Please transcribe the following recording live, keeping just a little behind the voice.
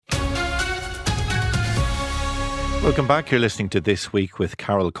Welcome back. You're listening to This Week with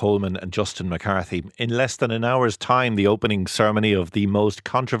Carol Coleman and Justin McCarthy. In less than an hour's time, the opening ceremony of the most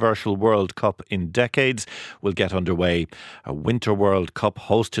controversial World Cup in decades will get underway. A Winter World Cup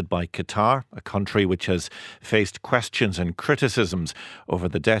hosted by Qatar, a country which has faced questions and criticisms over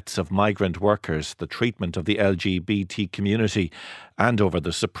the deaths of migrant workers, the treatment of the LGBT community, and over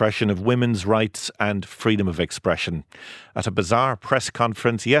the suppression of women's rights and freedom of expression. At a bizarre press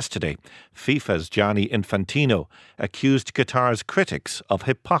conference yesterday, FIFA's Gianni Infantino accused Qatar's critics of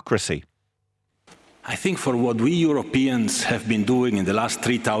hypocrisy. I think for what we Europeans have been doing in the last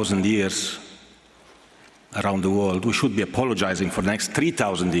 3,000 years around the world, we should be apologizing for the next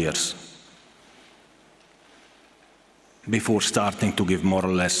 3,000 years before starting to give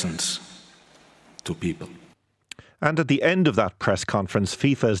moral lessons to people. And at the end of that press conference,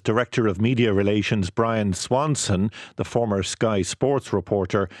 FIFA's Director of Media Relations, Brian Swanson, the former Sky Sports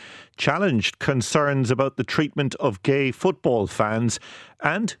reporter, challenged concerns about the treatment of gay football fans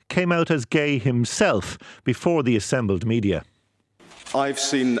and came out as gay himself before the assembled media. I've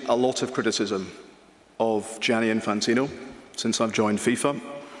seen a lot of criticism of Gianni Infantino since I've joined FIFA,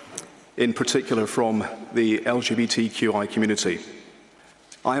 in particular from the LGBTQI community.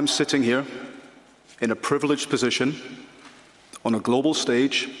 I am sitting here in a privileged position on a global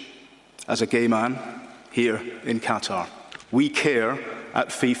stage as a gay man here in Qatar. We care at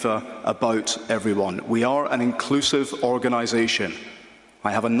FIFA about everyone. We are an inclusive organisation.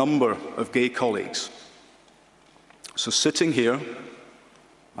 I have a number of gay colleagues. So sitting here,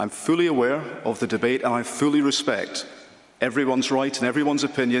 I'm fully aware of the debate and I fully respect everyone's right and everyone's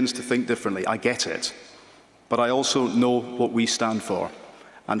opinions to think differently. I get it. But I also know what we stand for.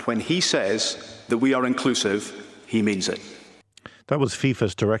 And when he says that we are inclusive, he means it. That was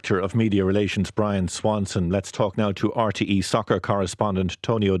FIFA's Director of Media Relations, Brian Swanson. Let's talk now to RTE soccer correspondent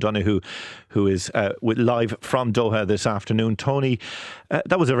Tony O'Donoghue, who is live from Doha this afternoon. Tony,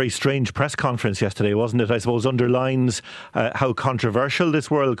 that was a very strange press conference yesterday, wasn't it? I suppose underlines how controversial this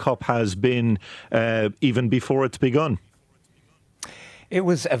World Cup has been even before it's begun. It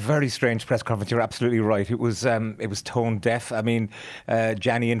was a very strange press conference. You're absolutely right. It was tone deaf. I mean,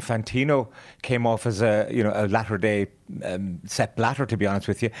 Gianni Infantino came off as a latter-day Sepp Blatter, to be honest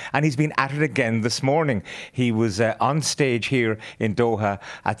with you, and he's been at it again this morning. He was on stage here in Doha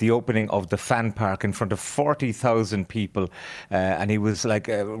at the opening of the fan park in front of 40,000 people, and he was like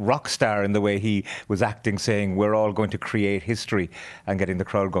a rock star in the way he was acting, saying we're all going to create history and getting the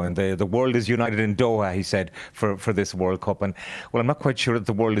crowd going. The world is united in Doha, he said, for this World Cup. And well, I'm not quite sure that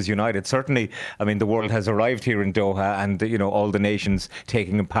the world is united. Certainly, I mean, the world has arrived here in Doha, and all the nations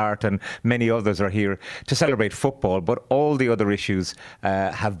taking part, and many others are here to celebrate football. But all the other issues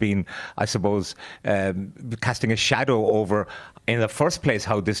have been, I suppose, casting a shadow over, in the first place,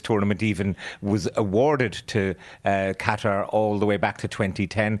 how this tournament even was awarded to Qatar all the way back to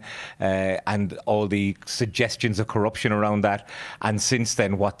 2010, and all the suggestions of corruption around that. And since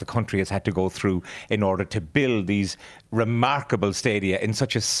then, what the country has had to go through in order to build these remarkable stadia in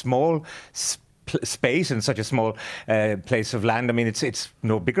such a small space and such a small place of land. I mean, it's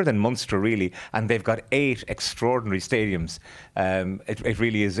no bigger than Munster, really, and they've got 8 extraordinary stadiums. It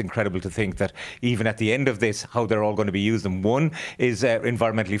really is incredible to think that even at the end of this, how they're all going to be used. And one is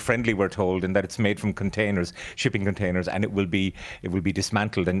environmentally friendly, we're told, in that it's made from containers, shipping containers, and it will be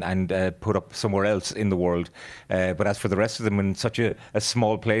dismantled and put up somewhere else in the world. But as for the rest of them, in such a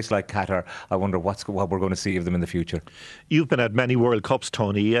small place like Qatar, I wonder what we're going to see of them in the future. You've been at many World Cups,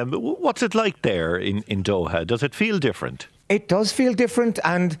 Tony. What's it like there in Doha? Does it feel different? It does feel different,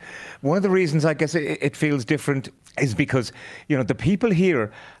 and one of the reasons I guess it feels different is because the people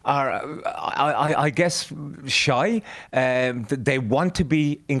here are, I guess, shy. They want to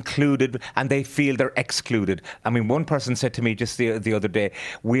be included, and they feel they're excluded. I mean, one person said to me just the other day,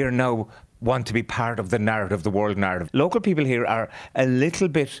 "We are now want to be part of the narrative, the world narrative." Local people here are a little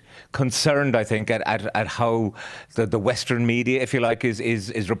bit concerned, I think, at how the Western media, if you like,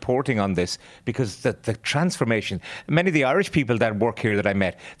 is reporting on this, because the transformation, many of the Irish people that work here that I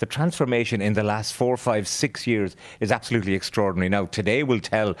met, the transformation in the last 4, 5, 6 years is absolutely extraordinary. Now, today will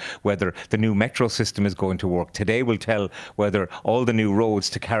tell whether the new metro system is going to work. Today will tell whether all the new roads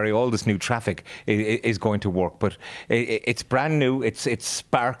to carry all this new traffic is going to work. But it's brand new, it's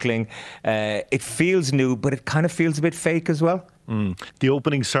sparkling. It feels new, but it kind of feels a bit fake as well. The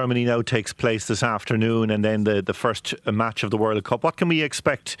opening ceremony now takes place this afternoon, and then the first match of the World Cup. What can we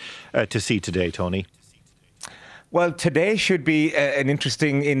expect to see today, Tony? Well, today should be an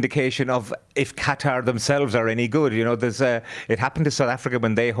interesting indication of if Qatar themselves are any good. You know, it happened to South Africa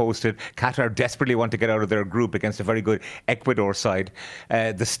when they hosted. Qatar desperately want to get out of their group against a very good Ecuador side.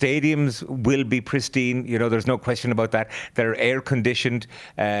 The stadiums will be pristine. You know, there's no question about that. They're air conditioned.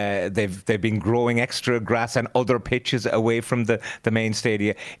 They've been growing extra grass and other pitches away from the main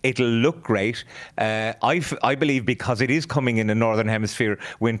stadia. It'll look great. I believe because it is coming in the Northern Hemisphere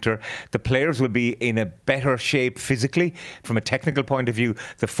winter, the players will be in a better shape physically. From a technical point of view,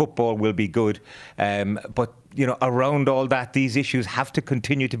 the football will be good. But you know, around all that, these issues have to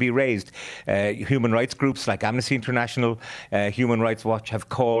continue to be raised. Human rights groups like Amnesty International, Human Rights Watch have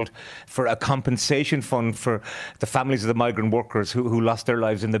called for a compensation fund for the families of the migrant workers who lost their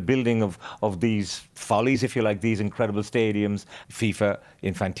lives in the building of these follies, if you like, these incredible stadiums. FIFA,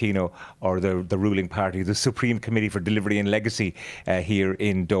 Infantino, or the ruling party, the Supreme Committee for Delivery and Legacy here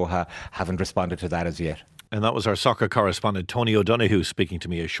in Doha, haven't responded to that as yet. And that was our soccer correspondent Tony O'Donoghue speaking to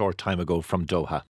me a short time ago from Doha.